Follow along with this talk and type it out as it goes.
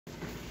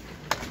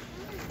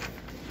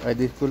Ay,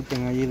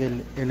 disculpen allí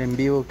el en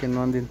vivo que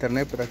no anda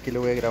internet, pero aquí le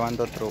voy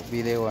grabando otro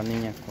video a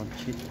niña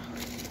Conchita.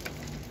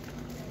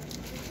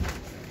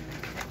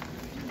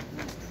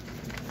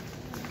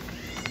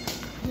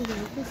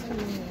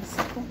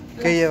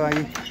 ¿Qué lleva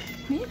ahí?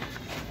 Mira,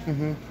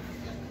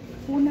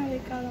 una de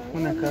cada uno.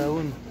 Una cada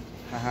uno.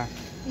 Ajá.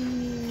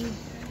 Y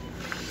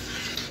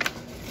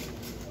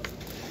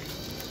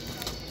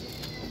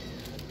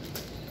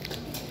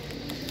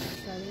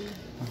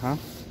Ajá.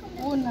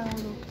 una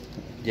oro.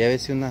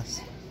 Llévese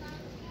unas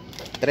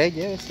 3,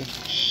 llévese.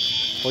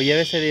 O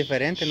llévese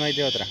diferente, no hay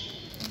de otra.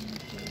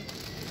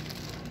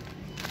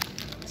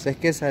 Esa es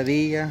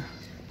quesadilla.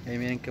 Ahí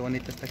miren qué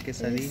bonita esta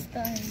quesadilla.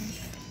 Esta es.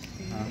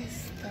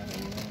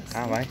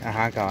 Ah, vaya.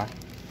 Ajá, acá va.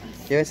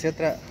 Llévese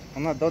otra,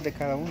 unas 2 de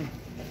cada uno.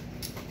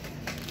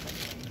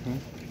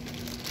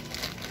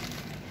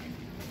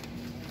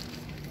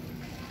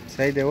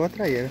 Si hay de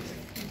otra, llévese.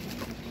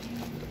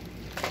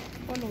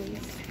 Solo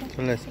esta.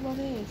 Solo esta. Solo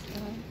de esta.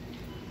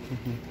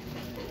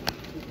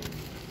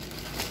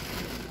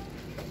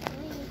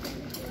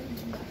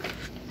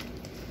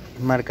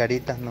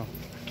 Margaritas no.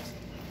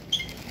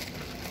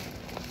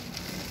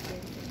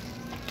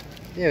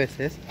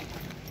 Llévese esa.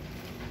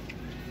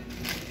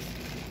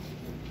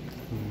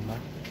 Va.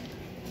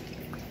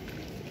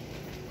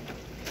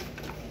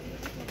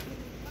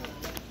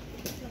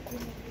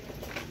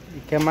 ¿Y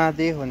qué más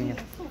dijo, niña?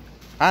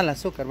 Ah, el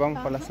azúcar,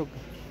 vamos por el azúcar.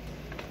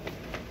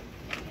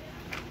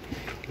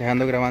 Les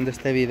ando grabando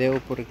este video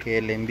porque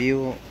el en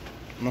vivo,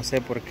 no sé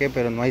por qué,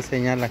 pero no hay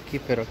señal aquí,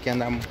 pero aquí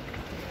andamos.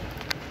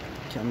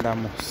 Aquí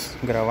andamos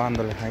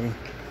grabándoles ahí.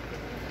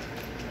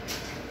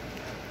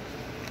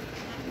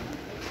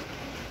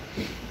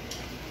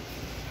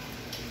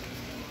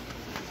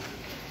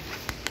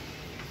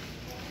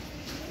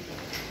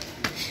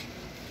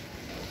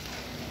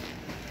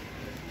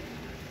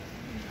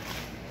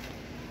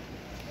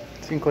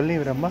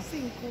 $5, más.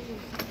 5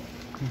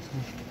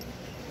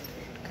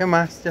 ¿Qué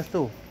más? ¿Ya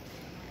estuvo?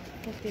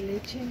 porque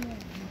leche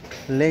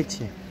no.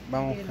 Leche.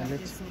 Vamos con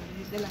leche.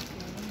 De la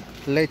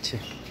Leche.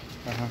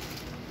 Ajá.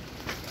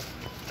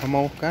 Vamos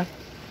a buscar.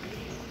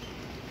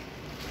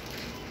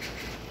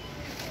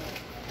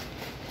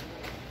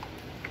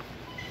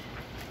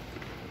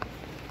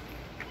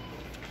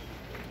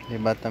 Y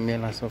va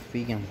también la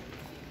Sofía.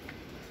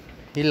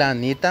 ¿Y la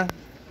Anita?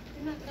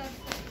 En la casa.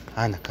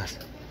 Ah, en la casa.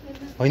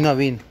 Hoy no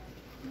vino.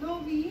 No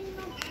vino.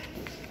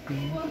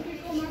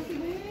 Porque como así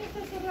ven,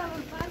 está cerrado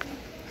el patio.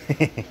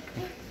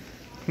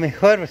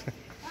 Mejor. Me dice,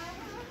 no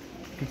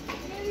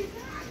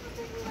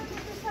tengo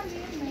ganas de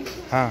salir. Me dice,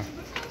 Ah.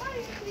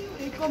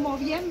 y como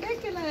bien ve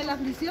que la de la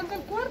aflicción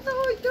del cuarto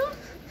voy yo,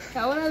 que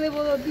ahora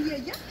debo 2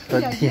 días ya,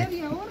 2 y ayer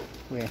y ahora.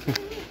 Bueno.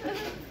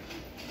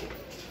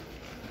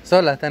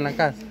 ¿Sola está en la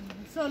casa?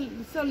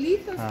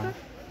 Solito está.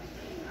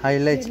 ¿Hay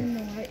leche? Pero no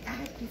hay,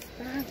 aquí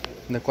está.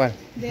 ¿De cuál?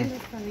 De los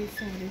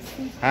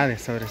sobrecito. Ah, de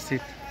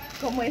sobrecito.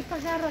 Como esta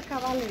garra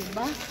cabal el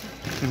vaso.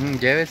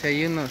 Llévese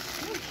ahí unos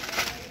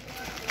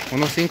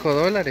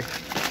 $5.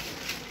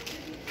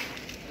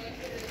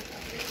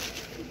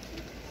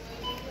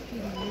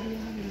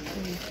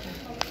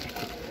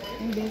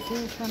 En vez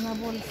de estar en la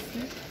bolsita.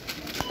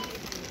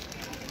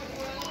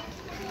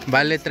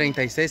 Vale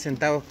 36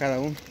 centavos cada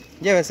uno.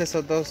 Llévese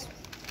esos 2.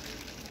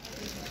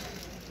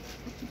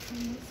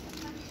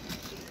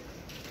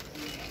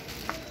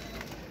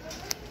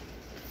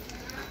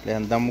 Le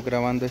andamos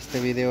grabando este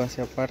video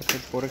hacia aparte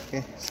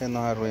porque se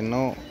nos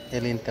arruinó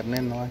el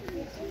internet, no hay.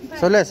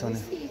 ¿Solo eso, ¿no?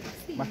 Sí.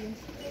 Va.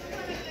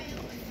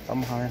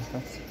 Vamos a ver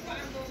entonces.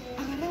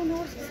 Agarra una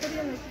bolsa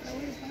cereal.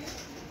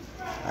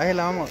 Ahí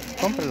la vamos,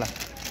 cómprela.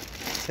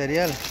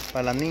 Cereal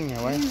para la niña,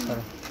 vaya.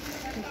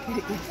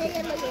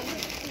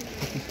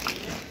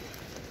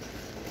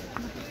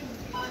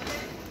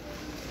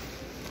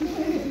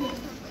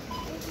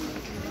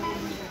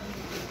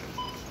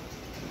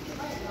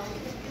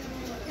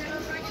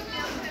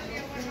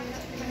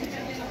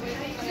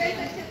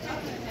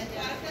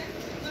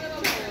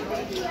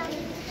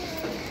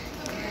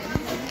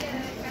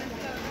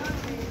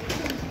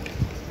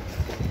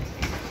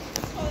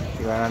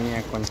 Y va la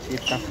niña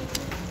Conchita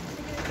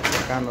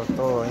sacando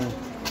todo ahí.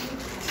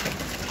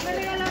 ¿Me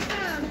regala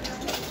pan?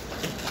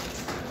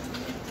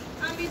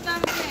 A mí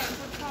también,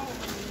 por favor.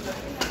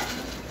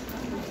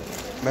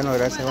 Bueno,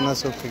 gracias a una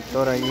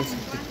suscriptora ahí,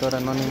 suscriptor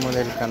anónimo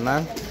del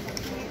canal.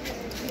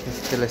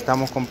 Le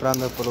estamos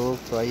comprando el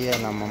producto ahí a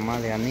la mamá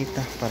de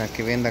Anita para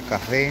que venda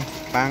café,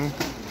 pan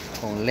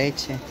con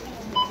leche.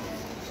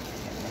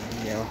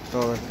 Lleva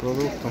todo el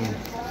producto.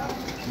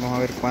 Vamos a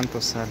ver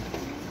cuánto sale.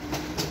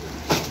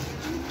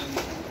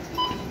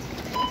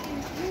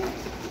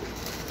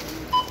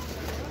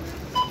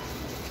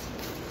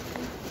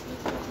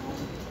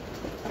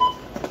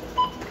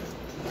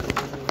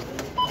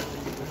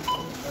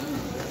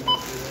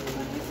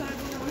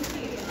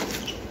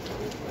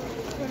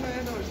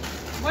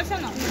 ¿Bolsa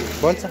no?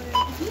 ¿Bolsa?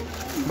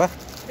 Va.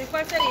 ¿De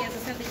cuál sería? ¿65,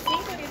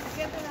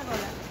 17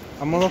 dólares?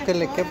 A modo que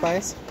le quepa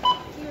eso.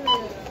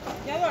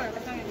 Ya dólares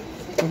también.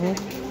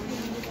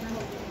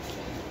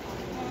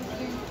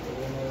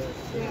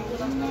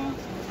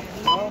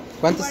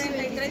 ¿Cuántos?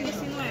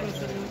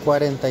 43.19.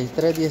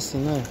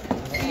 43.19.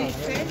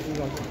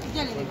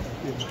 Ya le digo.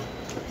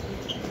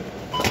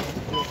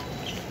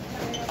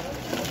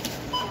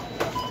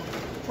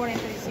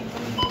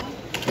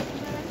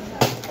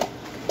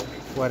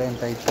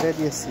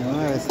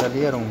 43.19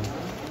 salieron.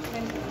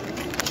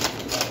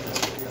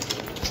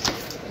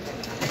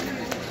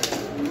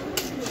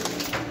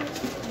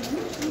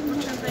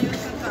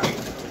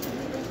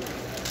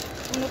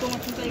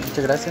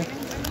 Muchas gracias.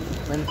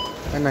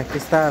 Bueno, aquí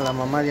está la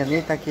mamá de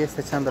Anita, aquí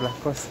está echando las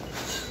cosas.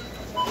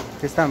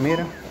 Aquí está,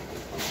 mira.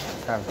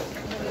 Sabe.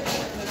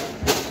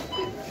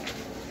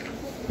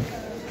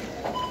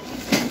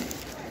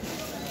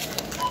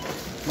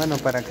 Bueno,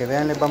 para que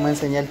vean, les vamos a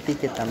enseñar el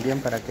ticket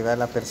también, para que vea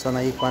la persona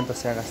ahí cuánto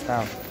se ha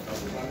gastado.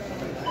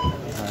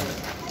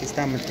 Aquí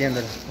está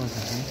metiendo las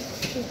cosas, ¿eh?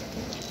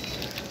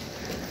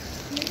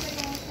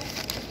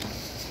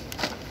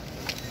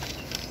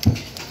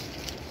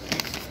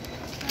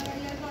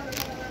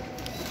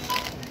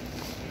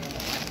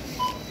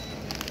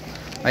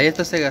 Ahí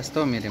esto se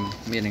gastó, miren,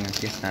 miren,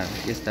 aquí está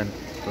el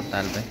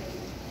total, ¿ve?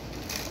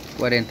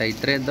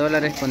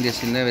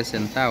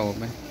 $43.19,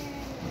 ¿ve?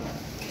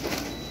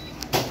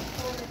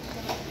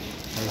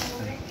 Ahí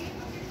está.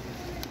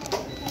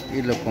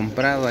 Y lo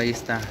comprado, ahí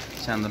está,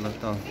 echándolo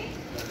todo.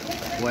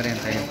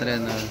 43,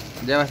 ¿no?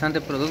 Ya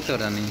bastante producto,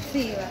 ¿verdad, niña?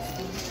 Sí,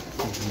 bastante.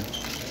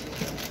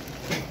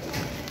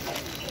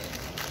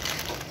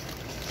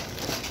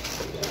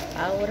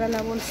 Ahora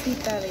la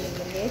bolsita de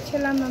leche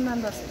la andan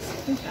dando a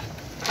 60.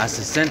 A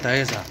 60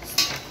 esa.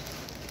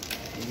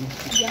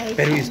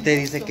 Pero y usted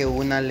dice que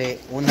una le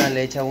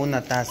echa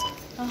una taza.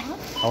 Ajá.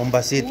 A un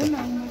vasito.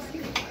 Una,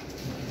 sí.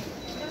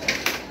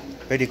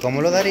 Pero ¿y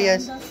cómo lo daría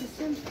eso?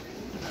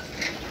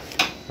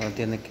 No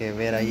tiene que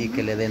ver ahí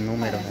que le den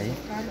números ahí.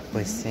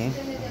 Pues sí.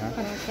 Ajá.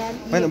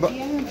 Bueno,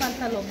 me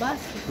faltan los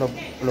vasos.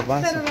 Los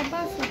vasos. Pero los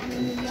vasos.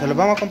 ¿Se los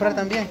vamos a comprar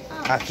también?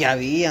 Aquí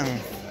habían.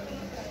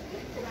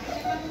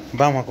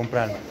 Vamos a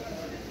comprarlo.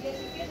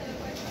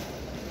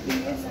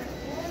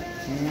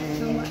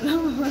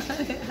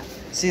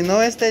 Si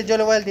no, yo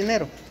le voy a dar el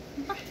dinero.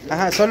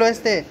 Ajá, solo él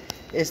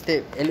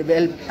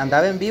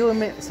andaba en vivo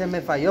y se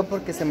me falló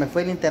porque se me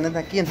fue el internet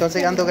aquí.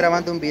 Entonces ando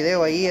grabando un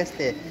video ahí,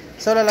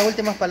 solo las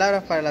últimas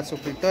palabras para la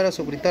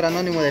suscriptor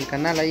anónimo del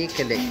canal ahí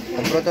que le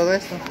compró todo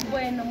esto.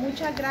 Bueno,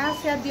 muchas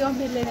gracias, Dios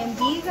me le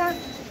bendiga,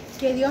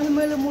 que Dios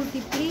me lo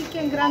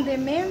multiplique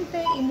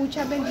grandemente y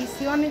muchas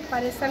bendiciones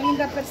para esa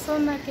linda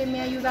persona que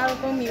me ha ayudado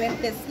con mi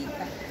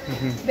ventecita,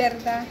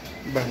 ¿verdad?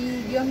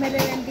 Y Dios me le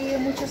bendiga,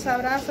 muchos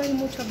abrazos y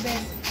muchos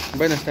besos.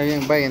 Bueno, está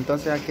bien, vaya,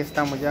 entonces aquí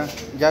estamos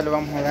ya lo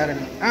vamos a dar.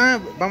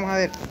 Vamos a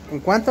ver, ¿en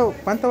cuánto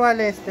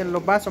vale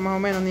los vasos más o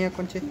menos, niña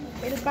Conchita?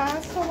 El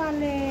vaso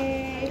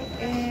vale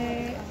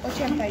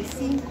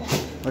 85.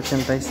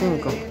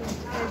 85,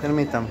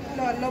 permítame.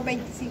 Los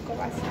 25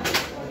 vasos.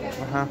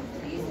 Ajá.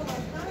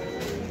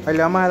 Ahí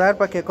le vamos a dar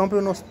para que compre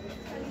unos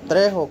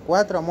 3 o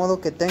 4 a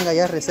modo que tenga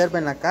ya reserva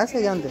en la casa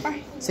y ande.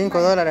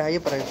 $5 ahí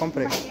para que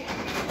compre.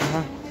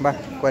 Ajá, va,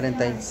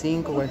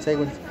 45, 46,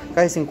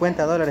 casi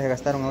 $50 se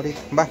gastaron ahorita.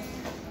 Va,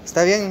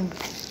 está bien.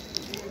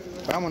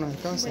 Vámonos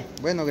entonces.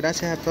 Bueno,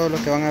 gracias a todos los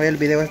que van a ver el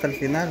video hasta el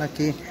final.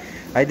 Aquí,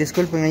 ay,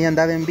 disculpen, ahí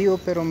andaba en vivo,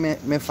 pero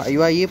me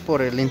falló ahí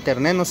por el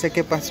internet, no sé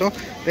qué pasó.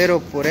 Pero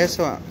por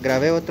eso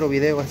grabé otro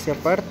video así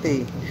aparte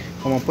y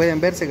como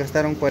pueden ver se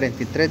gastaron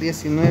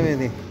 $43.19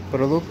 de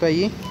producto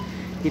allí.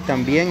 Y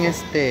también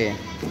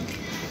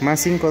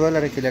más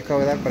 $5 que le acabo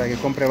de dar para que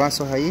compre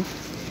vasos ahí.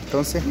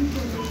 Entonces,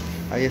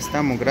 ahí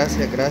estamos.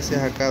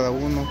 Gracias a cada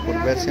uno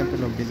por ver siempre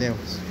los videos.